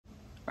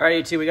All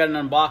right, YouTube, we got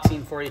an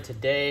unboxing for you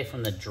today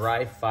from the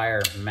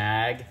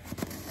DryFireMag.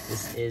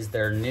 This is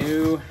their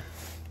new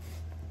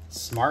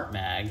smart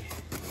mag.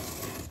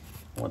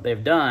 What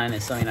they've done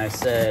is something I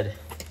said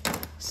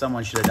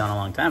someone should have done a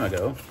long time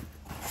ago,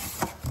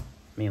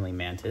 mainly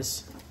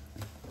Mantis,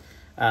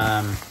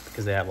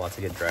 because they have lots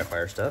of good dry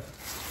fire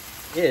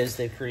stuff, is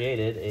they've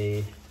created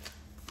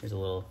here's a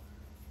little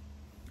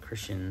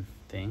Christian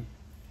thing.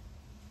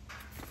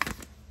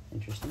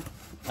 Interesting.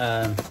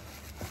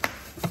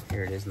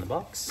 Here it is in the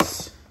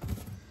box.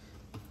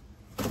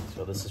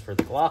 So this is for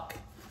the Glock.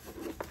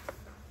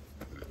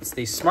 It's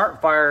the smart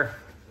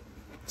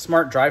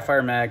dry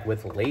fire mag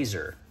with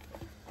laser.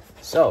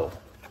 So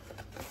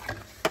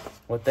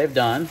what they've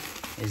done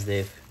is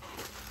they've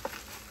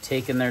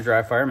taken their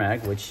dry fire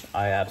mag, which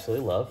I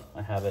absolutely love.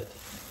 I have it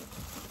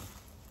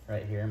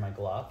right here in my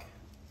Glock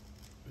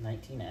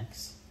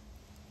 19X.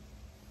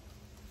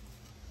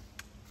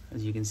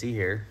 As you can see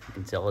here, you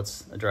can tell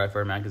it's a dry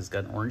fire mag because it's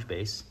got an orange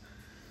base.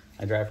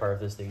 I dry fire with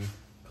this thing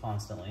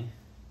constantly.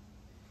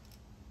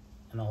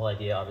 And the whole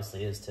idea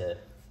obviously is to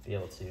be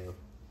able to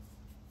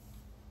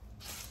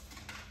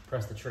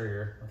press the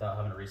trigger without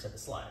having to reset the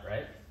slide,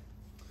 right?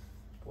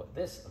 What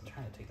this, I'm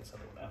trying to take this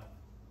other one out.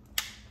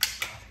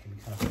 It can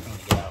be kind of a pain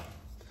to get out.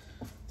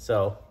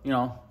 So, you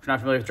know, if you're not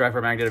familiar with dry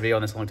fire mag, I did a video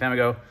on this a long time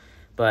ago,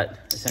 but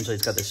essentially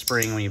it's got this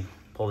spring. When you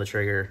pull the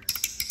trigger,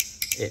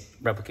 it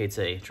replicates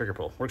a trigger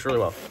pull. Works really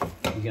well.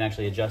 You can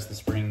actually adjust the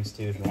springs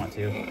too if you want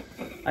to.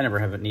 I never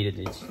have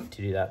needed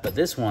to do that, but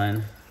this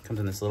one comes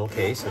in this little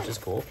case, which is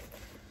cool.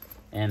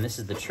 And this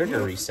is the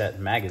trigger reset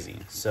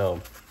magazine. So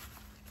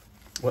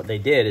what they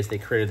did is they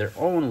created their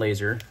own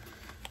laser.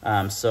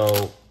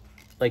 So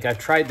like I've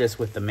tried this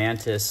with the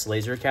Mantis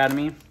Laser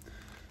Academy.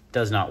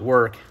 Does not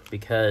work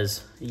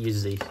because it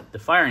uses the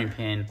firing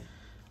pin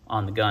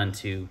on the gun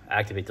to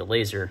activate the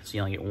laser. So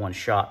you only get one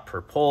shot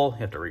per pull. You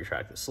have to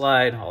retract the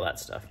slide, all that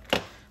stuff.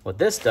 What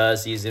this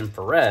does is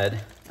infrared.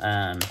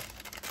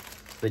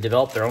 They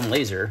developed their own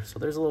laser, so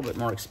there's a little bit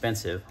more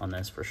expensive on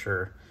this for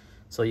sure.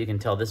 So you can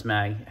tell this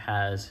mag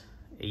has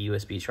a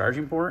USB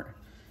charging port.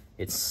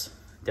 It's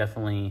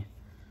definitely,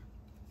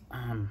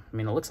 I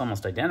mean, it looks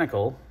almost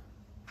identical.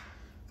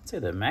 I'd say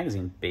the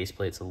magazine base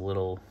plate's a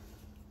little,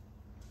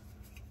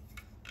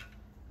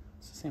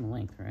 it's the same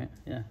length, right?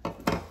 Yeah.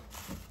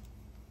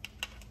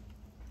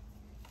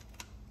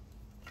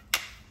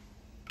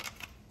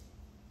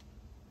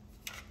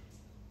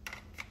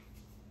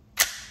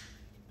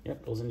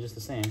 Yep, goes in just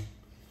the same.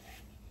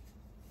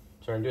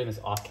 Sorry, I'm doing this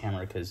off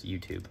camera because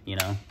YouTube, you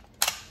know.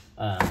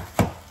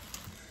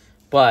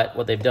 But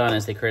what they've done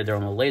is they created their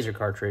own little laser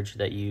cartridge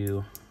that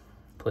you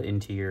put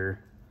into your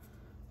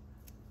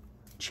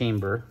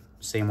chamber,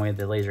 same way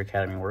the Laser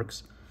Academy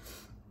works.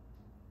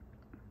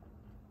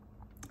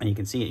 And you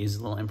can see it uses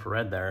a little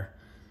infrared there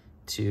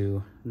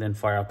to then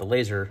fire out the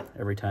laser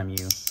every time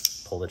you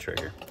pull the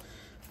trigger.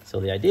 So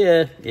the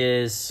idea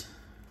is,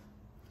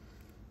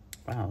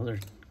 wow, those are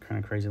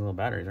kind of crazy little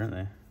batteries, aren't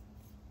they?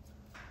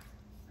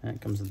 And it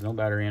comes with no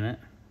battery in it.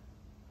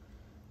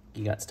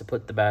 You got to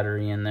put the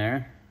battery in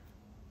there.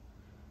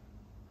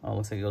 Oh, it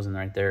looks like it goes in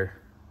right there.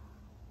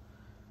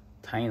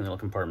 Tiny little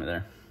compartment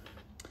there.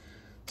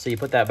 So you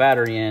put that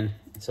battery in,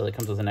 so it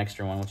comes with an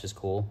extra one, which is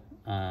cool.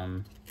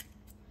 The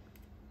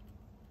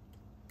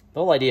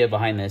whole idea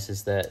behind this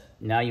is that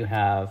now you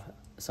have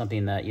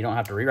something that you don't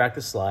have to re-rack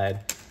the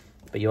slide,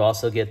 but you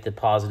also get the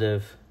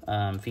positive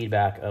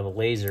feedback of a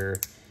laser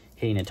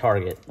hitting a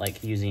target,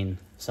 like using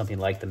something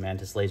like the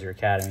Mantis Laser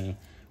Academy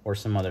or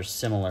some other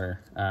similar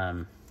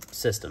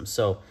system.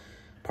 So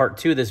part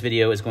 2 of this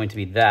video is going to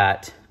be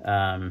that.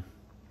 Well,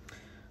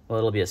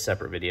 it'll be a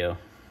separate video.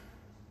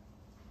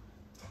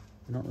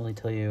 I don't really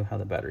tell you how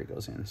the battery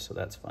goes in, so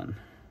that's fun.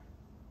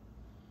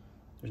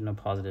 There's no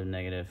positive,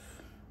 negative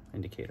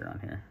indicator on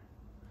here.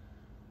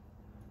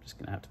 I'm just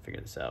gonna have to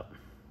figure this out.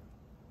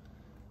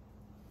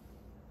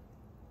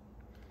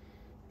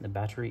 The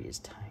battery is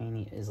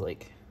tiny, is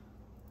like,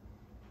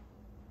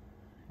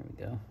 there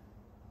we go.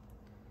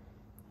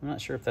 I'm not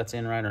sure if that's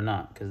in right or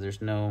not because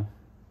there's no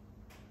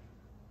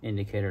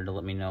indicator to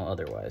let me know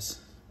otherwise.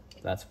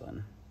 That's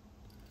fun.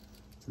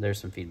 So there's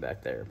some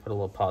feedback there. Put a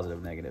little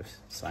positive, negative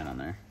sign on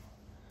there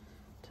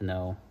to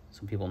know,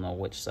 so people know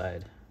which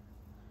side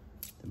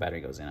the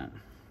battery goes in at.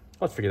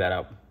 Let's figure that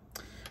out.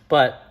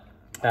 But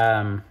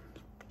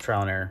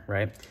trial and error,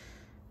 right?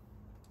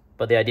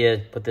 But the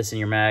idea, put this in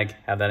your mag,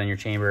 have that in your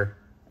chamber,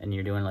 and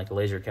you're doing like a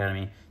Laser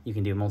Academy. You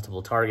can do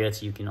multiple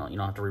targets. You don't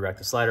have to re-rack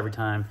the slide every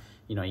time.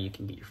 You know, you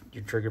can get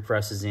your trigger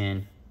presses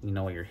in. You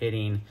know what you're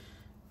hitting.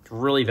 It's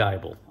really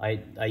valuable.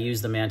 I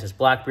use the Mantis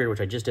Blackbeard, which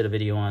I just did a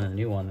video on, and the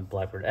new one, the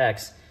Blackbeard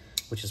X,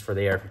 which is for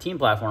the AR-15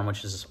 platform,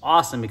 which is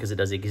awesome because it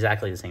does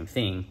exactly the same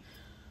thing.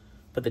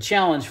 But the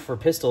challenge for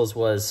pistols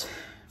was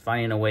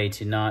finding a way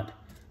to not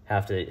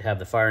have to have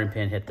the firing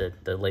pin hit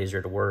the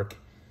laser to work.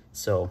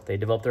 So they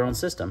developed their own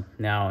system.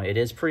 Now, it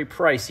is pretty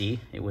pricey.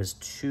 It was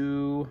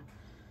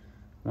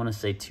I want to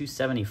say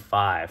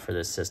 $275 for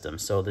this system.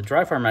 So the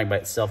DryFireMag by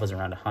itself is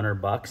around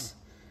 $100.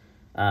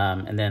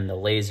 And then the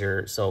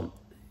laser, so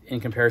in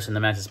comparison, the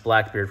Mantis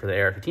Blackbeard for the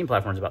AR-15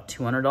 platform is about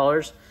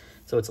 $200.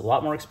 So it's a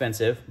lot more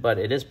expensive, but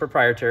it is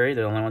proprietary.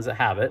 They're the only ones that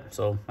have it,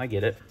 so I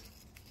get it.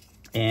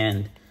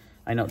 And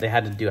I know they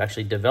had to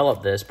actually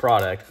develop this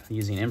product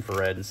using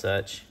infrared and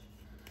such.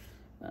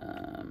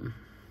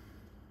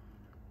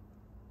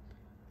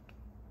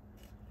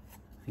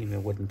 Even a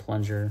wooden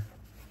plunger.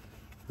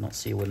 I don't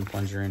see a wooden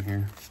plunger in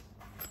here.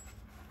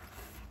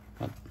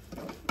 Oh,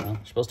 well,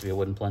 there's supposed to be a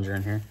wooden plunger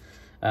in here.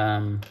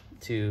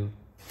 To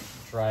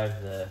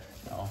drive the,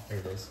 oh, here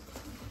it is.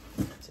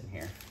 It's in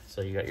here.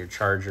 So you got your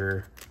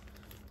charger,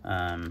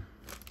 Allen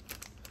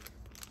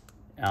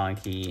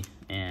key,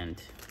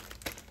 and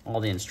all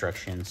the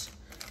instructions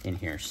in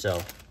here.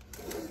 So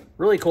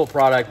really cool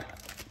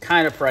product,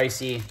 kind of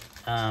pricey,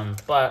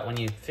 but when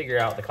you figure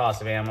out the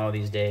cost of ammo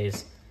these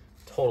days,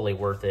 totally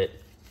worth it.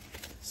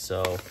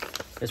 So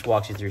this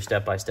walks you through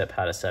step-by-step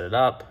how to set it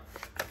up.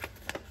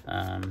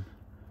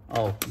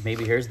 Oh,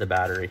 maybe here's the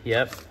battery.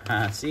 Yep.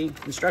 See,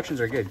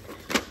 instructions are good.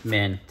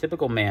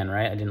 Typical man,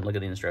 right? I didn't look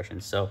at the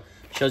instructions. So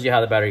shows you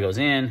how the battery goes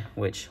in,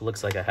 which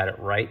looks like I had it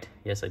right.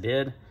 Yes, I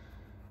did.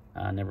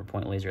 Never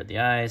point laser at the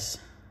eyes.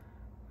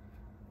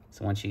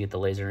 So once you get the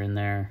laser in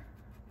there,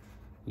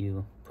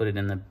 you put it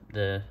in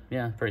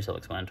yeah, pretty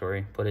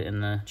self-explanatory. Put it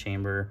in the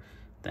chamber,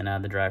 then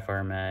add the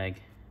DryFireMag,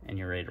 and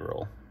you're ready to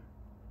roll.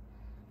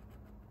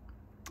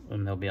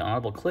 And there'll be an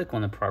audible click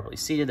when they're properly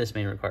seated. This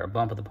may require a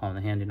bump at the palm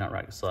of the hand. Do not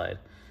rack or slide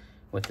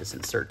with this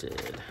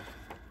inserted.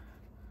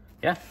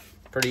 Yeah,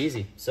 pretty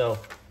easy. So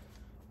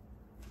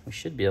we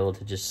should be able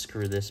to just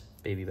screw this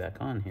baby back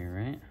on here,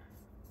 right?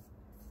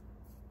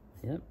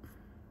 Yep.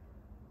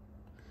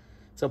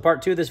 So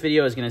part 2 of this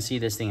video is going to see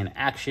this thing in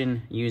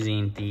action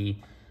using the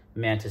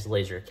Mantis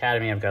Laser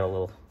Academy. I've got a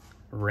little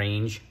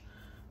range,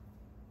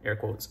 air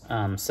quotes,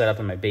 set up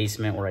in my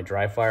basement where I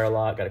dry fire a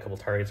lot. Got a couple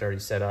targets already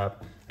set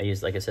up.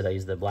 Like I said, I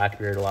use the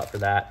Blackbeard a lot for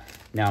that.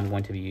 Now I'm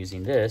going to be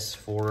using this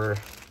for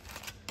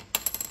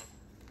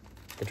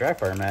the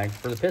DryFireMag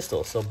for the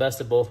pistol. So best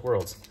of both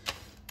worlds.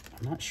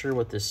 I'm not sure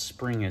what this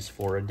spring is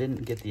for. I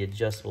didn't get the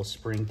adjustable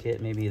spring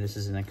kit. Maybe this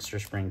is an extra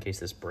spring in case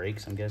this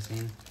breaks, I'm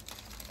guessing.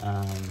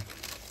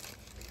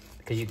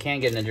 Because you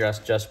can get an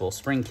adjustable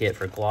spring kit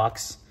for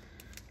Glocks,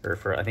 or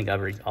for I think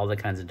all the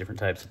kinds of different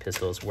types of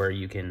pistols where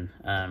you can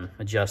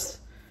adjust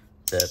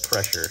the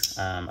pressure.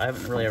 I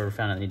haven't really ever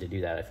found a need to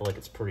do that. I feel like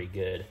it's pretty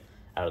good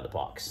out of the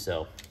box.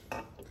 So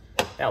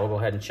yeah, we'll go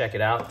ahead and check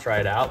it out, try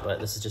it out, but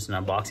this is just an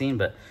unboxing.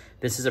 But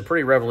this is a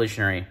pretty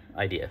revolutionary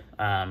idea.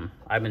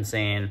 I've been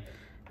saying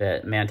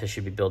that Mantis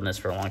should be building this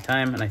for a long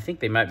time, and I think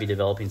they might be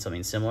developing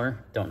something similar.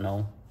 Don't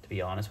know, to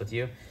be honest with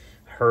you.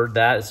 Heard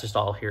that, it's just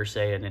all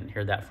hearsay. I didn't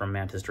hear that from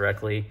Mantis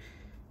directly.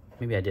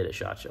 Maybe I did at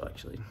SHOT Show,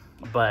 actually.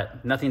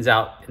 But nothing's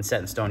out and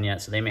set in stone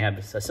yet, so they may have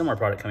a similar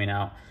product coming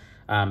out,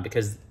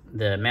 because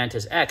the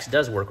Mantis X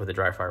does work with the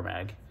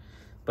DryFireMag,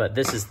 but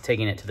this is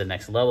taking it to the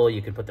next level.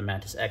 You can put the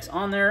Mantis X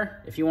on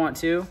there if you want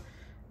to,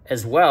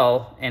 as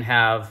well, and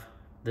have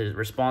the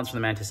response from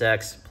the Mantis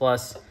X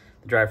plus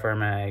the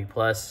DryFireMag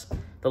plus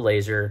the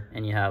laser,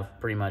 and you have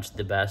pretty much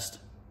the best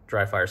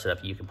dry fire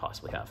setup you can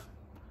possibly have.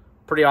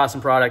 Pretty awesome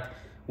product.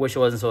 Wish it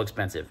wasn't so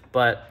expensive,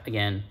 but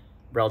again,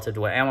 relative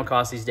to what ammo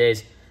costs these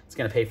days, it's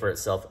going to pay for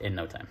itself in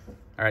no time.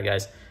 All right,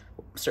 guys,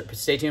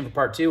 stay tuned for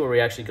part 2 where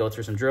we actually go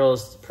through some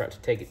drills,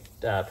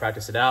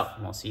 practice it out,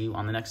 and we'll see you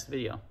on the next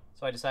video.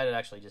 So I decided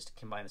actually just to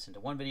combine this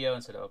into one video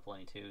instead of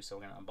uploading 2, so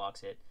we're going to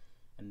unbox it,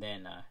 and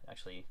then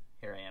actually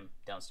here I am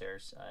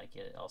downstairs,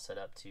 get it all set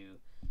up to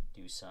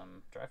do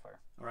some dry fire.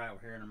 All right,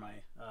 we're here in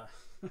my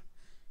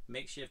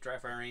makeshift dry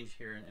fire range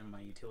here in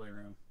my utility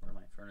room where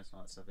my furnace and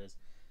all that stuff is.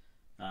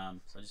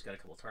 So I just got a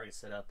couple targets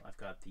set up. I've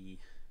got the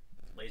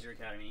Laser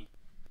Academy,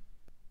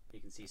 you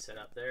can see set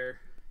up there.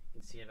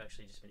 You can see I've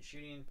actually just been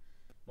shooting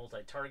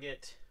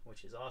multi-target,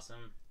 which is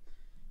awesome,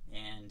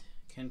 and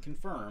can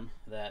confirm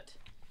that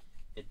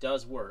it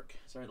does work.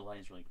 Sorry, the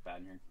lighting's really bad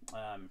in here.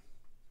 I'm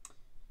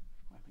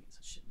making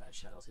such bad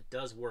shadows. It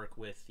does work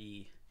with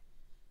the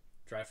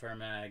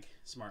DryFireMag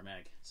Smart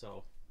Mag.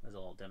 So as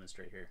I'll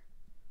demonstrate here,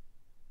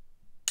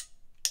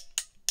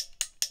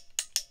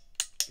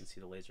 you can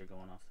see the laser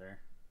going off there.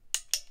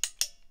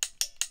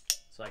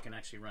 So I can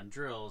actually run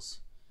drills.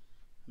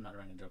 I'm not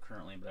running a drill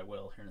currently, but I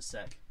will here in a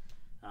sec.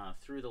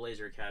 Through the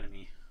Laser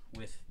Academy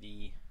with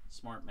the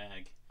Smart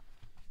Mag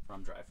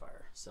from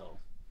DryFire. So,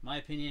 my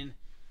opinion,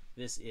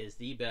 this is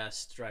the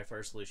best dry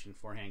fire solution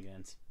for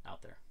handguns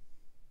out there.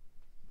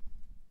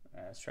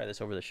 Let's try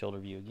this over the shoulder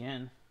view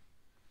again.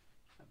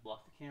 I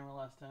blocked the camera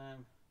last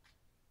time.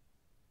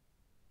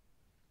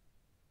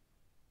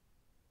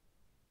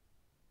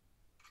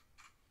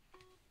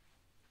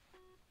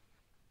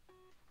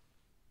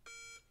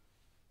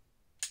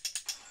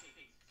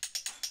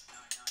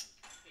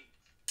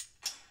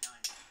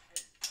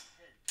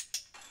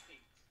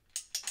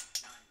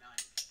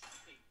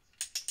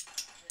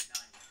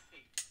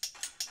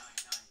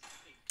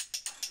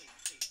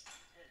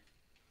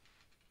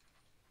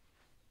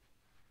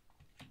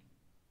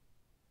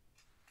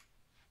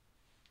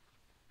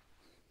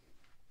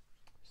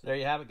 So there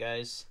you have it,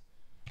 guys.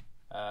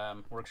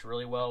 Works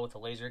really well with the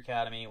Laser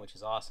Academy, which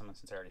is awesome, and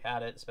since I already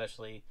had it,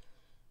 especially,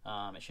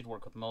 it should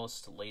work with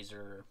most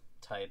laser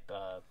type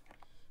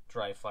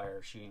dry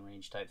fire shooting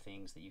range type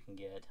things that you can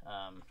get.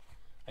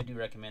 I do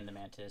recommend the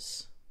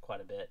Mantis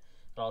quite a bit,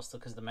 but also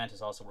because the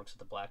Mantis also works with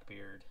the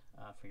Blackbeard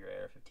for your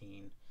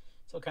AR-15,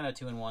 so kind of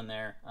 2-in-1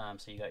 there.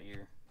 So you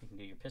can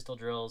do your pistol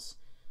drills,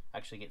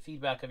 actually get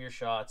feedback of your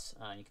shots.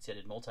 You can set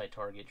it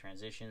multi-target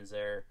transitions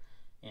there,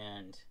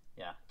 and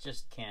yeah,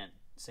 just can't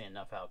say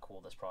enough how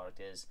cool this product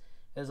is.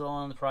 It's a little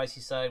on the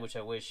pricey side, which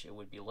I wish it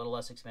would be a little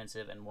less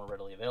expensive and more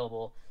readily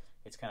available.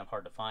 It's kind of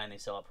hard to find. They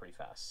sell out pretty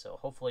fast, so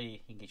hopefully you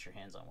can get your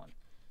hands on one.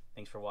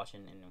 Thanks for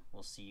watching, and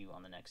we'll see you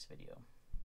on the next video.